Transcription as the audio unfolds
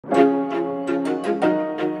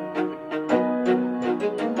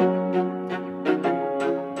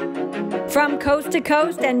coast to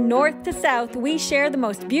coast and north to south, we share the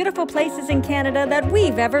most beautiful places in Canada that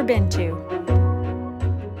we've ever been to.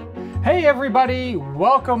 Hey everybody,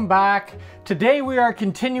 welcome back. Today we are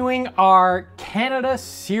continuing our Canada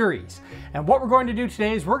series. And what we're going to do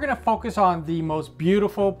today is we're going to focus on the most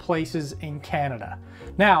beautiful places in Canada.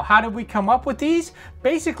 Now, how did we come up with these?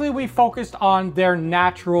 Basically, we focused on their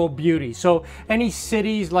natural beauty. So any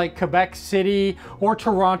cities like Quebec City or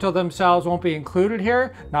Toronto themselves won't be included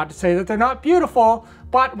here. Not to say that they're not beautiful,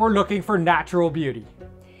 but we're looking for natural beauty.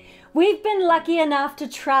 We've been lucky enough to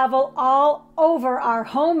travel all over our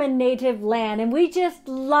home and native land, and we just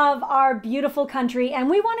love our beautiful country, and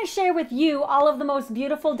we want to share with you all of the most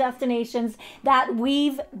beautiful destinations that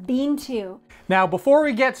we've been to. Now, before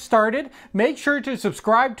we get started, make sure to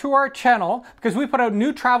subscribe to our channel because we put out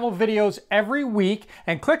new travel videos every week,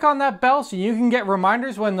 and click on that bell so you can get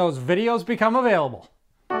reminders when those videos become available.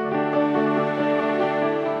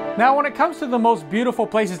 Now, when it comes to the most beautiful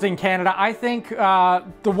places in Canada, I think the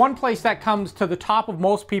one place that comes to the top of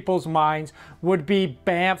most people's minds would be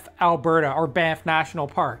Banff, Alberta, or Banff National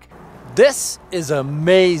Park. This is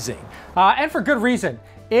amazing. And for good reason.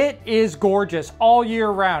 It is gorgeous all year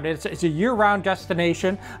round. It's a year-round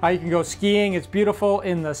destination. You can go skiing. It's beautiful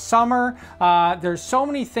in the summer. There's so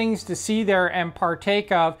many things to see there and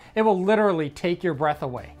partake of. It will literally take your breath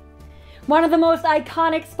away. One of the most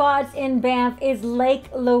iconic spots in Banff is Lake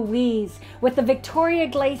Louise, with the Victoria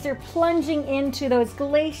Glacier plunging into those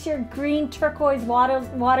glacier green turquoise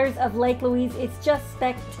waters of Lake Louise. It's just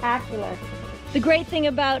spectacular. The great thing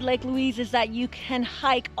about Lake Louise is that you can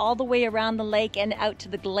hike all the way around the lake and out to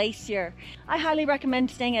the glacier. I highly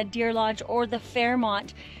recommend staying at Deer Lodge or the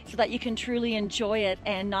Fairmont so that you can truly enjoy it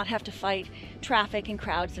and not have to fight traffic and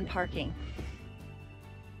crowds and parking.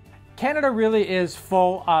 Canada really is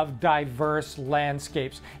full of diverse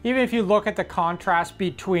landscapes. Even if you look at the contrast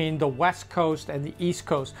between the West Coast and the East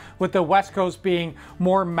Coast, with the West Coast being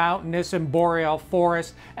more mountainous and boreal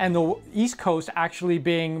forest, and the East Coast actually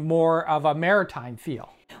being more of a maritime feel.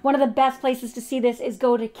 One of the best places to see this is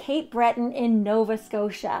go to Cape Breton in Nova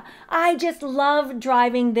Scotia. I just love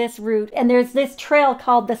driving this route, and there's this trail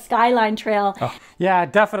called the Skyline Trail. Oh, yeah,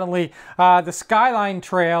 definitely. The Skyline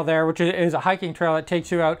Trail there, which is a hiking trail that takes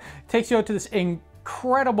you out to this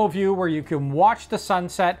incredible view where you can watch the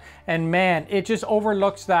sunset, and man, it just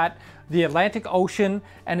overlooks the Atlantic Ocean,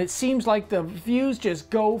 and it seems like the views just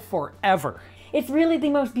go forever. It's really the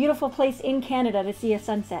most beautiful place in Canada to see a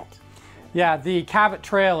sunset. Yeah, the Cabot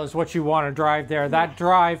Trail is what you want to drive there. That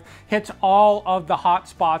drive hits all of the hot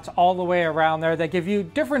spots all the way around there. They give you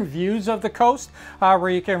different views of the coast where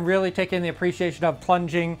you can really take in the appreciation of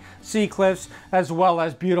plunging sea cliffs as well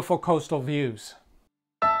as beautiful coastal views.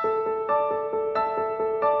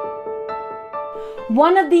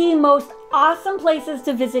 One of the most awesome places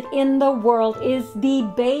to visit in the world is the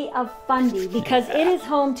Bay of Fundy because it is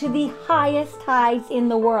home to the highest tides in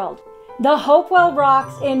the world. The Hopewell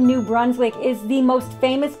Rocks in New Brunswick is the most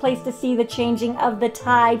famous place to see the changing of the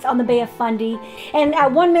tides on the Bay of Fundy. And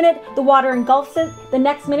at 1 minute, the water engulfs it. The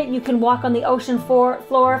next minute, you can walk on the ocean floor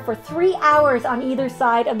for 3 hours on either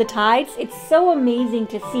side of the tides. It's so amazing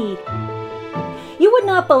to see. You would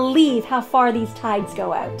not believe how far these tides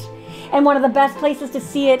go out. And one of the best places to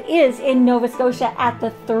see it is in Nova Scotia at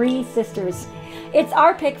the Three Sisters. It's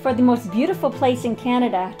our pick for the most beautiful place in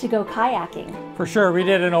Canada to go kayaking. For sure, we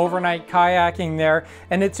did an overnight kayaking there,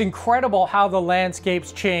 and it's incredible how the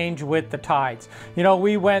landscapes change with the tides. You know,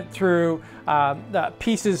 we went through the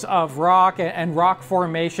pieces of rock and rock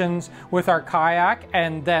formations with our kayak,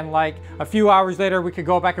 and then like a few hours later we could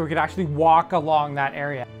go back and we could actually walk along that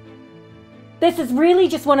area. This is really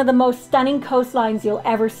just one of the most stunning coastlines you'll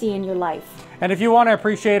ever see in your life. And if you want to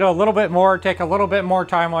appreciate it a little bit more, take a little bit more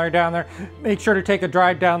time while you're down there, make sure to take a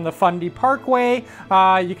drive down the Fundy Parkway.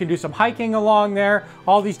 You can do some hiking along there.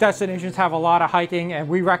 All these destinations have a lot of hiking, and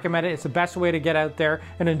we recommend it. It's the best way to get out there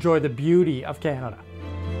and enjoy the beauty of Canada.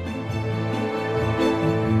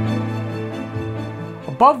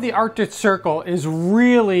 Above the Arctic Circle is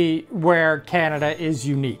really where Canada is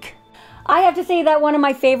unique. I have to say that one of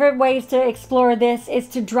my favorite ways to explore this is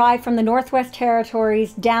to drive from the Northwest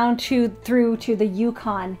Territories down through to the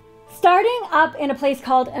Yukon. Starting up in a place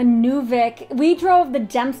called Inuvik, we drove the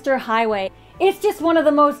Dempster Highway. It's just one of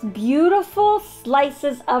the most beautiful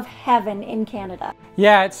slices of heaven in Canada.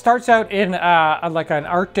 Yeah, it starts out in like an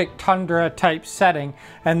Arctic tundra type setting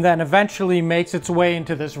and then eventually makes its way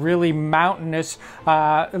into this really mountainous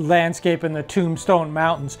landscape in the Tombstone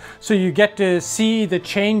Mountains. So you get to see the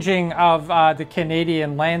changing of the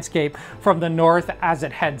Canadian landscape from the north as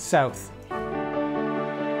it heads south.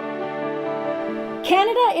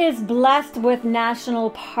 Canada is blessed with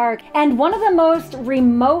national park, and one of the most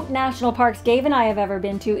remote national parks Dave and I have ever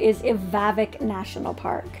been to is Ivavik National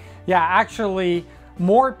Park. Yeah, actually,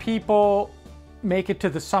 more people make it to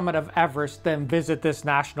the summit of Everest than visit this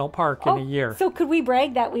national park in a year. So could we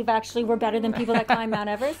brag that we're better than people that climb Mount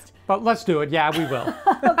Everest? But let's do it. Yeah, we will.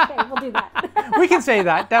 Okay, we'll do that. We can say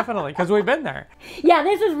that, definitely, because we've been there. Yeah,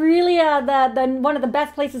 this is really one of the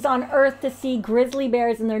best places on earth to see grizzly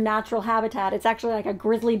bears in their natural habitat. It's actually like a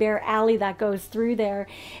grizzly bear alley that goes through there.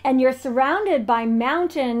 And you're surrounded by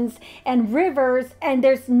mountains and rivers, and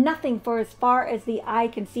there's nothing for as far as the eye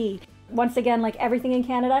can see. Once again, like everything in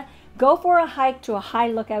Canada, go for a hike to a high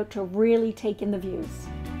lookout to really take in the views.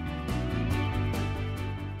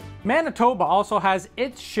 Manitoba also has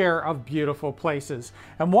its share of beautiful places,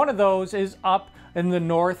 and one of those is up in the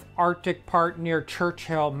North Arctic part near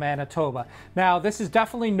Churchill, Manitoba. Now, this is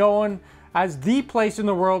definitely known as the place in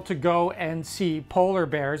the world to go and see polar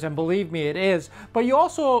bears, and believe me, it is. But you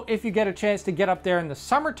also, if you get a chance to get up there in the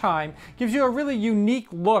summertime, gives you a really unique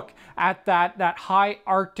look at that high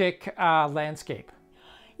Arctic landscape.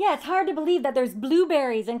 Yeah, it's hard to believe that there's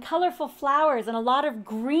blueberries and colorful flowers and a lot of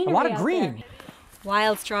greenery. A lot of green. There.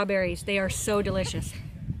 Wild strawberries, they are so delicious.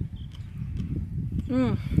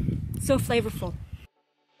 So flavorful.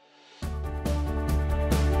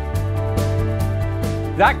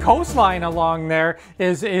 That coastline along there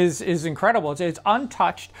is incredible. It's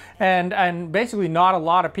untouched, and basically not a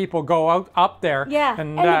lot of people go up there. Yeah,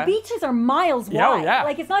 and the beaches are miles wide. Yeah.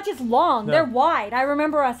 Like, it's not just long, they're wide. I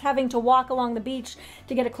remember us having to walk along the beach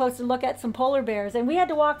to get a closer look at some polar bears, and we had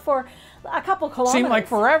to walk for a couple kilometers. Seemed like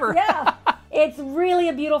forever. Yeah. It's really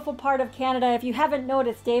a beautiful part of Canada. If you haven't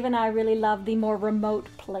noticed, Dave and I really love the more remote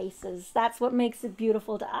places. That's what makes it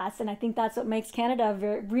beautiful to us, and I think that's what makes Canada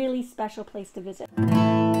a really special place to visit.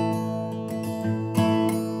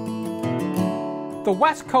 The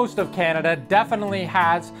west coast of Canada definitely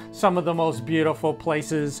has some of the most beautiful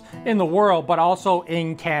places in the world, but also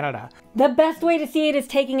in Canada. The best way to see it is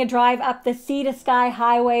taking a drive up the Sea to Sky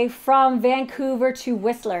Highway from Vancouver to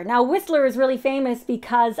Whistler. Now, Whistler is really famous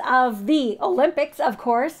because of the Olympics, of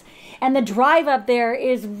course, and the drive up there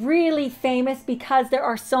is really famous because there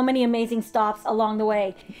are so many amazing stops along the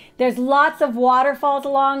way. There's lots of waterfalls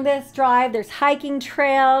along this drive, there's hiking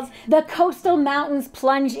trails, the coastal mountains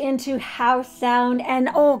plunge into Howe Sound, and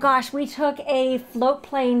oh gosh, we took a float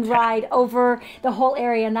plane ride over the whole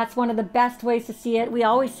area, and that's one of the best ways to see it. We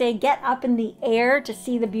always say get up in the air to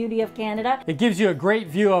see the beauty of Canada. It gives you a great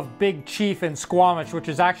view of Big Chief in Squamish, which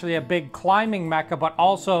is actually a big climbing mecca, but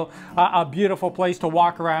also a beautiful place to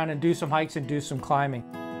walk around and do some hikes and do some climbing.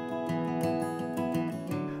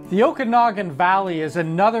 The Okanagan Valley is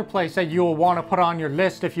another place that you will want to put on your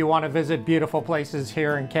list if you want to visit beautiful places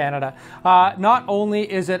here in Canada. Not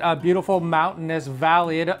only is it a beautiful mountainous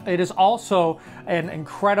valley, it is also an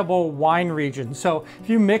incredible wine region. So if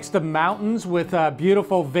you mix the mountains with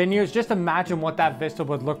beautiful vineyards, just imagine what that vista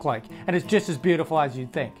would look like. And it's just as beautiful as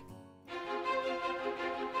you'd think.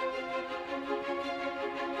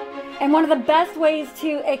 And one of the best ways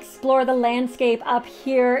to explore the landscape up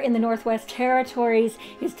here in the Northwest Territories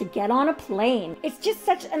is to get on a plane. It's just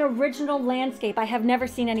such an original landscape. I have never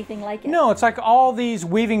seen anything like it. No, it's like all these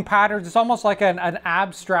weaving patterns. It's almost like an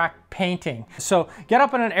abstract painting. So get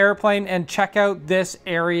up in an airplane and check out this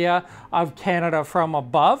area of Canada from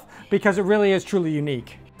above, because it really is truly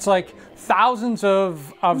unique. It's like thousands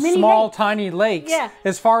of small, tiny lakes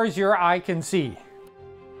as far as your eye can see.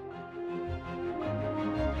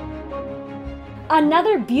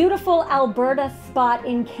 Another beautiful Alberta spot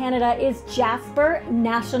in Canada is Jasper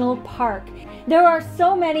National Park. There are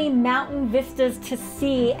so many mountain vistas to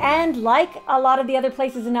see, and like a lot of the other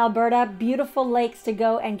places in Alberta, beautiful lakes to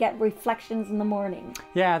go and get reflections in the morning.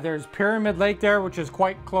 Yeah, there's Pyramid Lake there, which is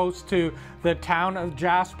quite close to the town of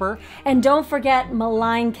Jasper. And don't forget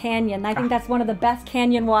Malign Canyon. I think that's one of the best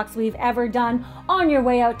canyon walks we've ever done on your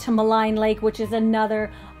way out to Malign Lake, which is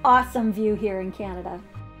another awesome view here in Canada.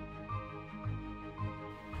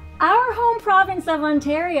 Our home province of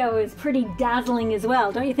Ontario is pretty dazzling as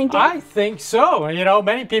well, don't you think, Dave? I think so. You know,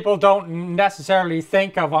 many people don't necessarily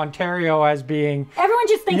think of Ontario as being Everyone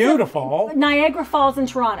just thinks beautiful. Of Niagara Falls and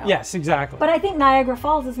Toronto. Yes, exactly. But I think Niagara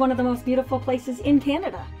Falls is one of the most beautiful places in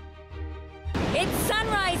Canada. It's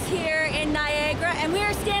sunrise here in Niagara, and we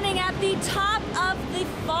are standing at the top of the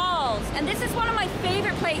falls. And this is one of my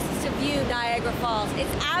favorite places to view Niagara Falls.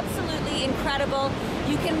 It's absolutely incredible.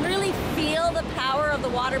 You can really feel the power of the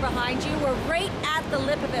water behind you. We're right at the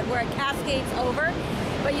lip of it where it cascades over,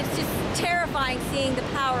 but it's just terrifying seeing the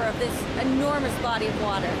power of this enormous body of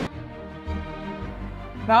water.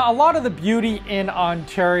 Now, a lot of the beauty in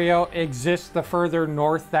Ontario exists the further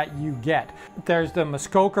north that you get. There's the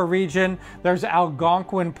Muskoka region, there's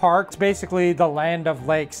Algonquin Park. It's basically the land of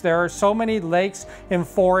lakes. There are so many lakes and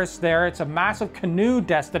forests there. It's a massive canoe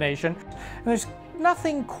destination. And there's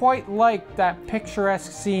nothing quite like that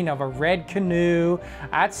picturesque scene of a red canoe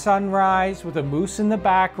at sunrise with a moose in the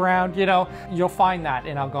background. You know, you'll find that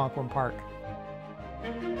in Algonquin Park.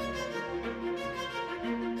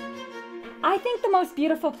 I think the most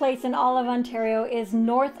beautiful place in all of Ontario is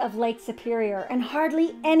north of Lake Superior, and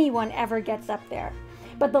hardly anyone ever gets up there.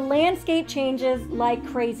 But the landscape changes like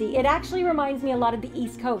crazy. It actually reminds me a lot of the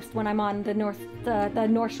East Coast when I'm on the north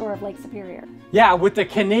shore of Lake Superior. Yeah, with the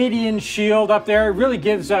Canadian Shield up there, it really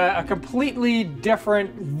gives a completely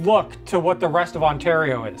different look to what the rest of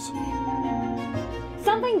Ontario is.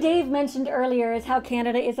 Something Dave mentioned earlier is how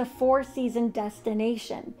Canada is a four-season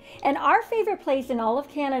destination. And our favorite place in all of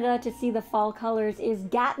Canada to see the fall colors is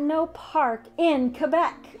Gatineau Park in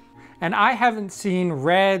Quebec. And I haven't seen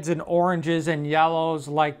reds and oranges and yellows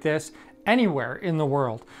like this anywhere in the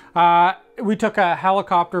world. We took a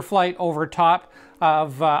helicopter flight over top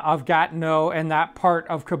of Gatineau and that part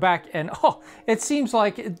of Quebec, and oh, it seems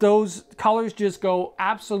like those colors just go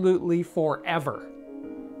absolutely forever.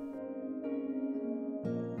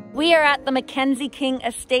 We are at the Mackenzie King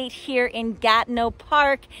Estate here in Gatineau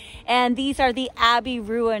Park, and these are the Abbey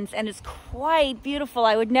ruins, and it's quite beautiful.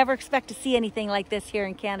 I would never expect to see anything like this here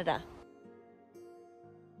in Canada.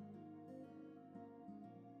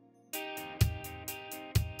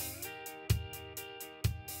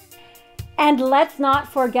 And let's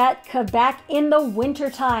not forget Quebec in the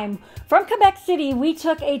wintertime. From Quebec City, we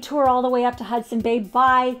took a tour all the way up to Hudson Bay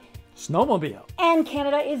by snowmobile. And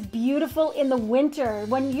Canada is beautiful in the winter.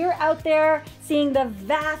 When you're out there seeing the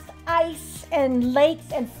vast ice and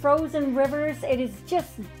lakes and frozen rivers, it is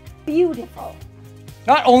just beautiful.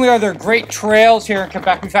 Not only are there great trails here in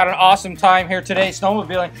Quebec, we've had an awesome time here today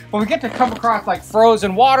snowmobiling, but we get to come across like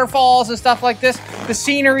frozen waterfalls and stuff like this. The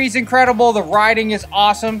scenery is incredible, the riding is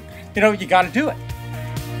awesome. You know, you gotta do it.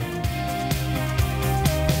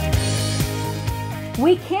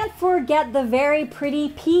 We can't forget the very pretty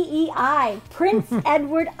PEI, Prince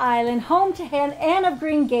Edward Island, home to Anne of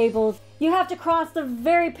Green Gables. You have to cross the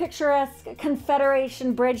very picturesque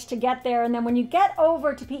Confederation Bridge to get there, and then when you get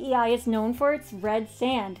over to PEI, it's known for its red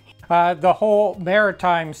sand. The whole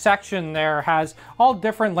maritime section there has all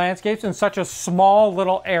different landscapes in such a small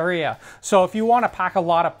little area. So if you want to pack a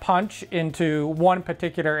lot of punch into one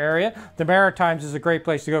particular area, the Maritimes is a great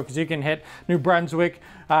place to go because you can hit New Brunswick,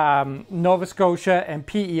 Nova Scotia, and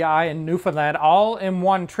PEI and Newfoundland all in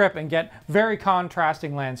one trip and get very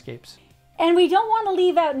contrasting landscapes. And we don't want to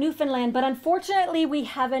leave out Newfoundland, but unfortunately we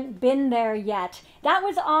haven't been there yet. That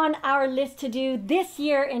was on our list to do this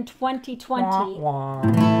year in 2020. Wah, wah.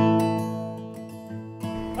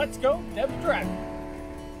 Let's go, Deb Drive.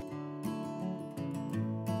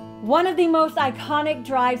 One of the most iconic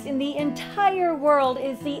drives in the entire world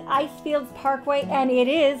is the Icefields Parkway, and it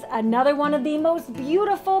is another one of the most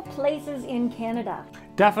beautiful places in Canada.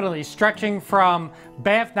 Definitely, stretching from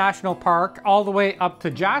Banff National Park all the way up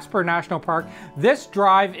to Jasper National Park, this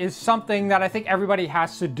drive is something that I think everybody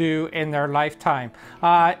has to do in their lifetime.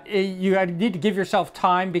 You need to give yourself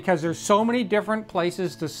time because there's so many different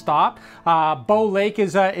places to stop. Bow Lake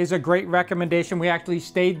is a great recommendation. We actually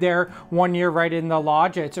stayed there one year right in the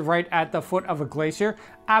lodge. It's right at the foot of a glacier.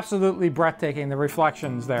 Absolutely breathtaking, the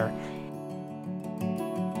reflections there.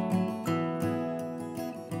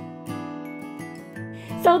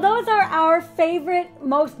 So those are our favorite,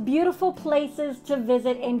 most beautiful places to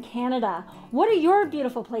visit in Canada. What are your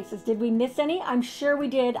beautiful places? Did we miss any? I'm sure we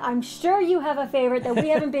did. I'm sure you have a favorite that we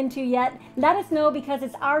haven't been to yet. Let us know because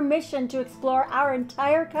it's our mission to explore our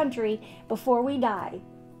entire country before we die.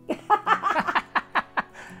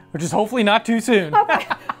 Which is hopefully not too soon. Okay.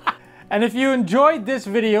 And if you enjoyed this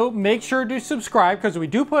video, make sure to subscribe because we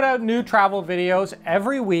do put out new travel videos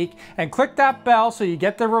every week, and click that bell so you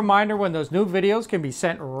get the reminder when those new videos can be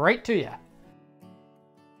sent right to you.